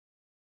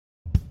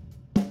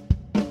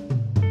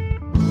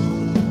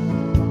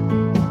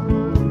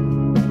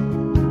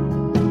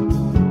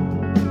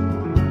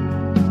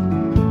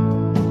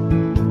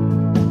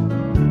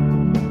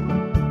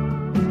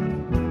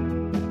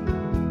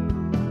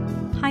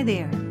Hi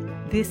there,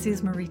 this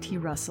is Marie T.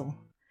 Russell.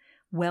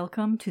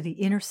 Welcome to the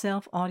Inner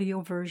Self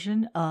audio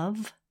version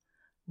of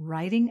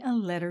Writing a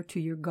Letter to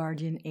Your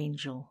Guardian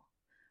Angel,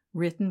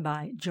 written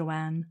by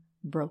Joanne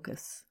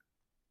Brokus.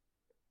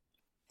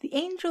 The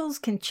angels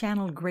can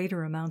channel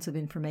greater amounts of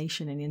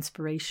information and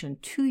inspiration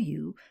to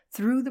you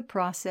through the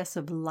process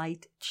of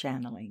light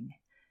channeling.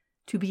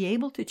 To be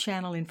able to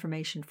channel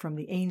information from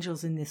the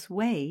angels in this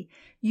way,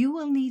 you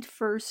will need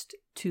first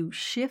to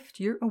shift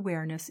your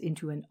awareness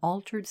into an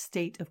altered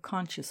state of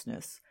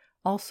consciousness,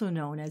 also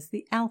known as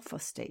the alpha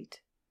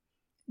state.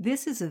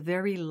 This is a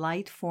very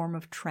light form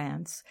of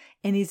trance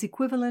and is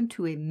equivalent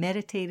to a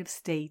meditative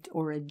state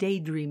or a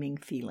daydreaming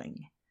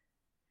feeling.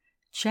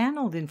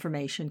 Channeled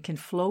information can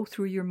flow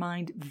through your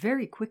mind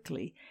very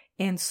quickly,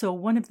 and so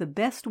one of the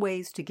best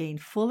ways to gain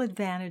full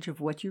advantage of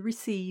what you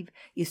receive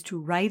is to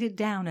write it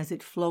down as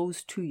it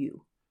flows to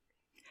you.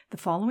 The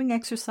following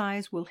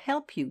exercise will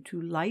help you to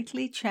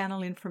lightly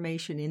channel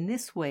information in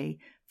this way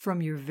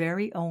from your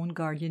very own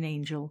guardian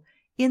angel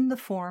in the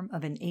form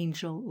of an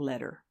angel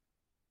letter.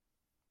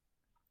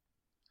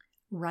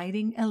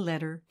 Writing a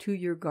letter to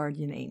your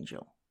guardian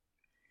angel.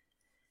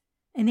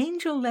 An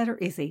angel letter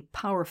is a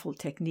powerful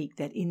technique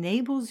that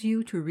enables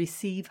you to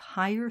receive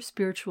higher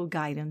spiritual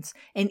guidance,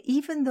 and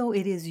even though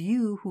it is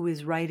you who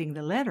is writing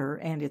the letter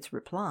and its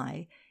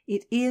reply,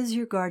 it is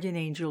your guardian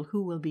angel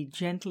who will be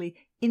gently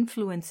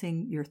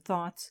influencing your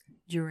thoughts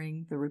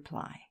during the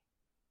reply.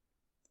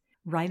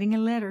 Writing a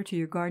letter to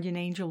your guardian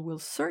angel will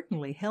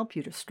certainly help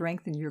you to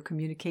strengthen your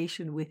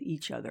communication with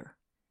each other.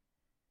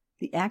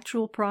 The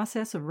actual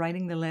process of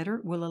writing the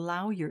letter will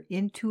allow your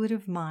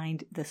intuitive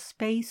mind the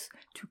space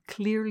to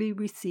clearly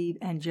receive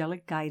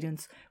angelic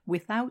guidance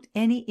without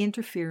any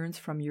interference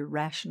from your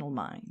rational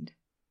mind.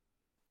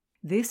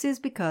 This is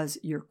because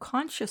your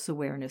conscious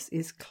awareness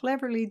is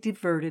cleverly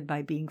diverted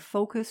by being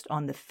focused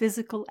on the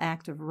physical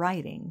act of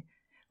writing,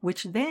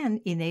 which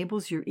then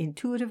enables your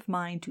intuitive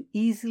mind to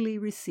easily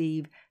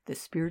receive the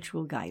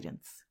spiritual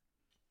guidance.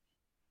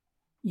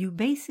 You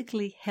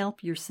basically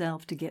help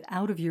yourself to get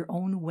out of your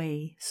own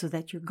way so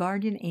that your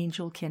guardian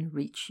angel can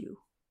reach you.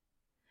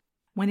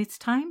 When it's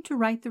time to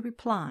write the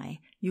reply,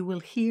 you will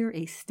hear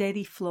a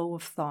steady flow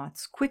of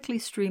thoughts quickly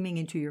streaming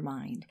into your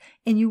mind,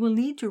 and you will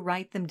need to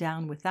write them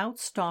down without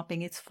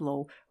stopping its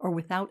flow or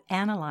without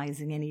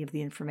analyzing any of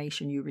the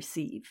information you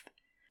receive.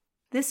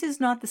 This is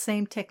not the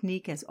same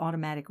technique as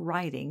automatic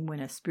writing when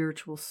a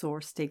spiritual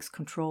source takes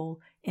control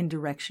and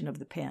direction of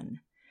the pen.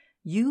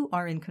 You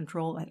are in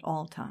control at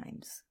all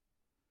times.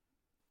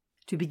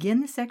 To begin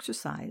this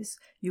exercise,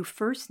 you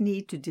first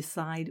need to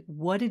decide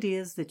what it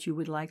is that you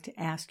would like to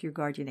ask your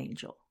guardian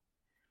angel.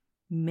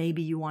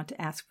 Maybe you want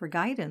to ask for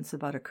guidance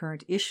about a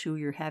current issue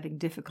you're having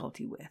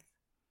difficulty with.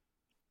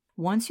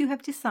 Once you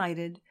have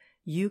decided,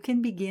 you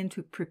can begin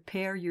to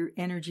prepare your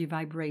energy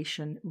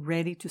vibration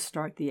ready to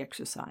start the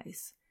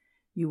exercise.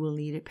 You will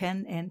need a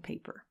pen and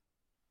paper.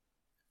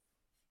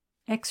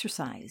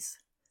 Exercise: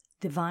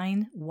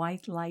 Divine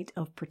White Light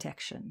of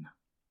Protection.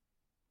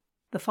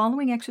 The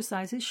following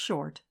exercise is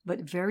short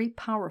but very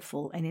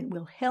powerful, and it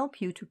will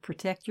help you to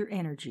protect your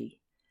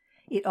energy.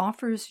 It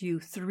offers you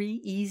 3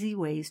 easy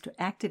ways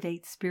to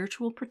activate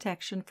spiritual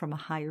protection from a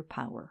higher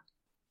power.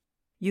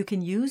 You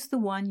can use the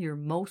one you're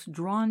most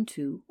drawn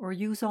to or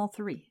use all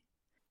 3.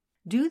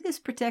 Do this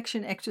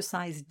protection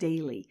exercise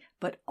daily,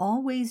 but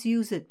always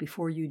use it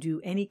before you do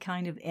any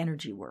kind of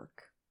energy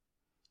work.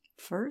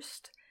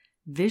 First,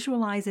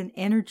 visualize an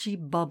energy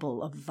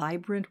bubble of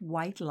vibrant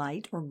white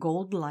light or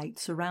gold light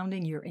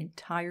surrounding your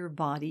entire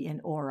body and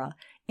aura,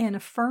 and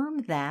affirm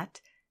that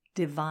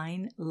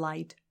divine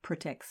light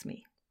protects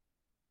me.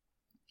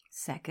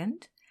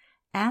 Second,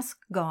 ask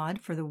God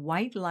for the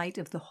white light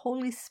of the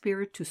Holy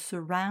Spirit to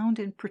surround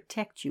and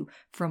protect you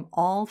from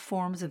all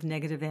forms of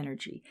negative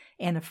energy,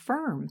 and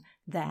affirm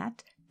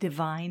that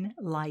divine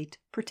light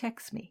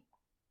protects me.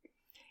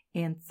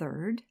 And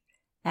third,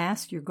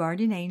 ask your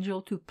guardian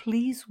angel to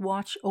please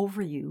watch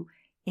over you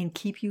and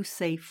keep you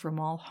safe from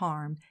all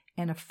harm,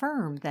 and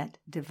affirm that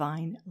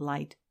divine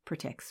light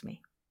protects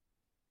me.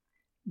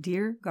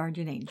 Dear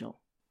guardian angel,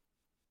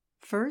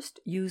 first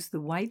use the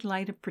white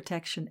light of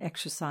protection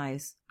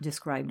exercise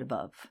described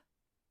above.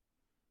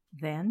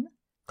 Then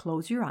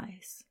close your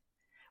eyes.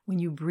 When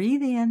you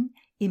breathe in,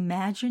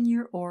 imagine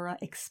your aura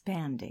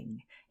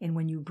expanding, and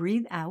when you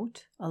breathe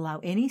out, allow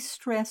any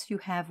stress you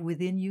have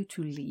within you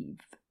to leave.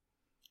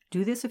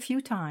 Do this a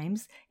few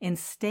times and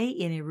stay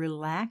in a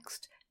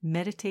relaxed,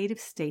 meditative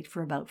state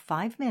for about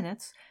 5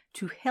 minutes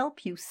to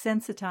help you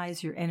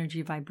sensitize your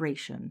energy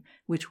vibration,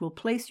 which will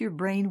place your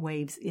brain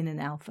waves in an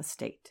alpha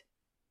state.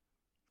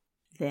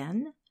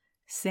 Then,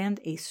 send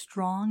a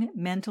strong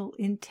mental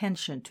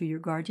intention to your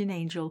guardian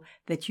angel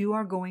that you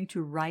are going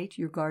to write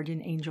your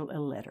guardian angel a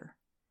letter.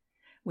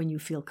 When you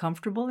feel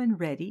comfortable and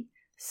ready,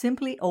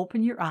 simply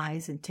open your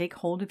eyes and take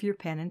hold of your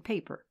pen and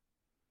paper.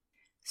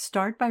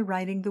 Start by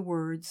writing the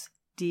words,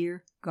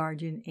 "Dear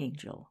Guardian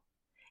Angel,"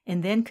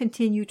 and then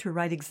continue to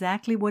write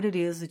exactly what it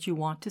is that you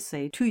want to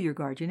say to your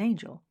guardian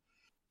angel.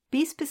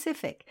 Be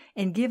specific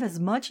and give as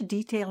much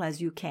detail as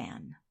you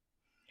can.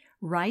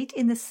 Write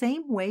in the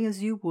same way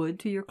as you would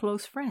to your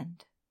close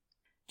friend.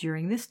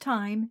 During this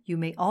time, you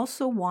may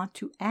also want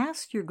to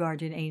ask your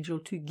guardian angel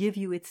to give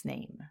you its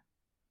name.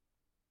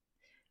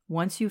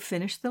 Once you've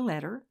finished the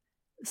letter,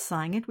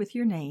 sign it with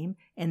your name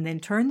and then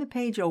turn the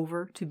page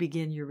over to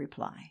begin your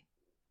reply.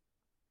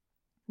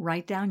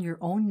 Write down your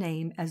own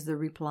name as the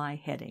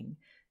reply heading,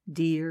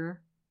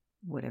 Dear,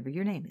 whatever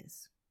your name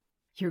is.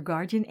 Your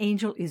guardian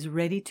angel is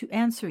ready to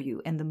answer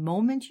you, and the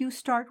moment you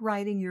start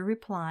writing your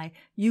reply,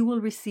 you will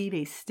receive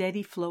a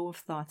steady flow of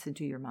thoughts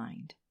into your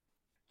mind.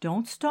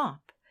 Don't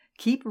stop.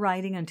 Keep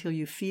writing until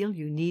you feel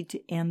you need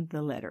to end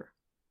the letter.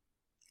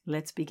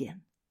 Let's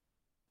begin.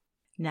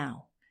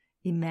 Now,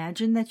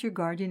 imagine that your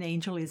guardian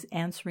angel is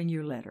answering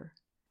your letter.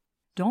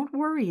 Don't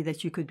worry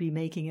that you could be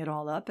making it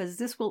all up, as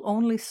this will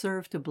only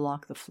serve to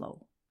block the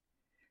flow.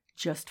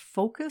 Just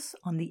focus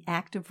on the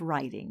act of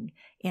writing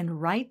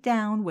and write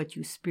down what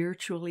you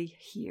spiritually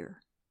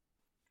hear.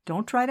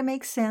 Don't try to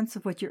make sense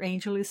of what your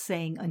angel is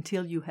saying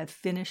until you have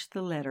finished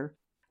the letter,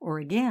 or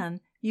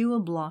again, you will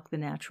block the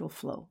natural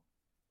flow.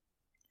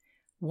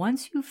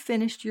 Once you've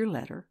finished your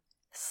letter,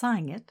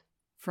 sign it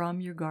from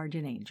your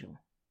guardian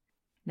angel.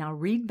 Now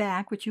read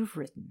back what you've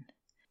written.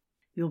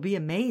 You'll be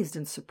amazed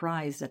and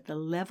surprised at the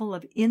level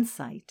of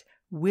insight,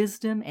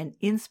 wisdom, and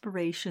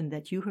inspiration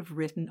that you have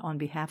written on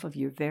behalf of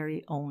your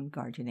very own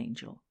guardian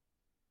angel.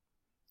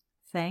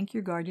 Thank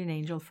your guardian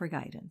angel for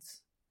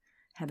guidance.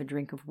 Have a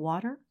drink of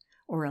water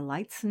or a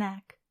light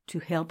snack to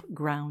help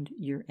ground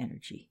your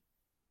energy.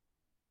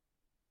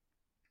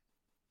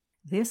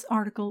 This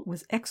article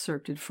was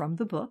excerpted from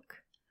the book,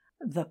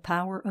 The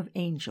Power of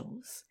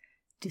Angels.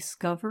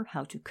 Discover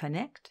how to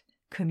connect,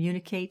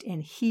 communicate,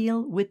 and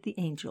heal with the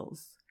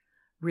angels.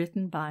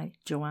 Written by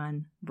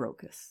Joanne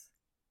Brokus.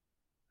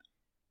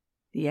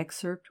 The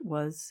excerpt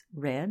was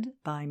read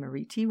by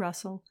Marie T.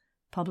 Russell,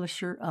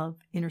 publisher of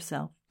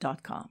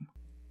InnerSelf.com.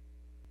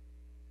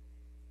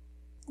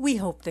 We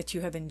hope that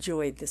you have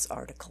enjoyed this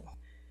article.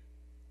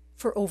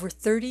 For over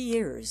 30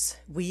 years,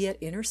 we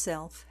at Inner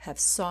Self have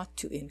sought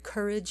to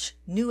encourage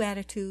new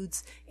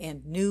attitudes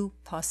and new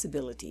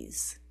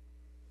possibilities.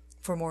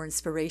 For more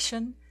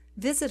inspiration,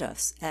 visit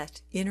us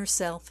at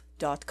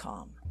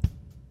InnerSelf.com.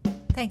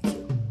 Thank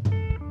you.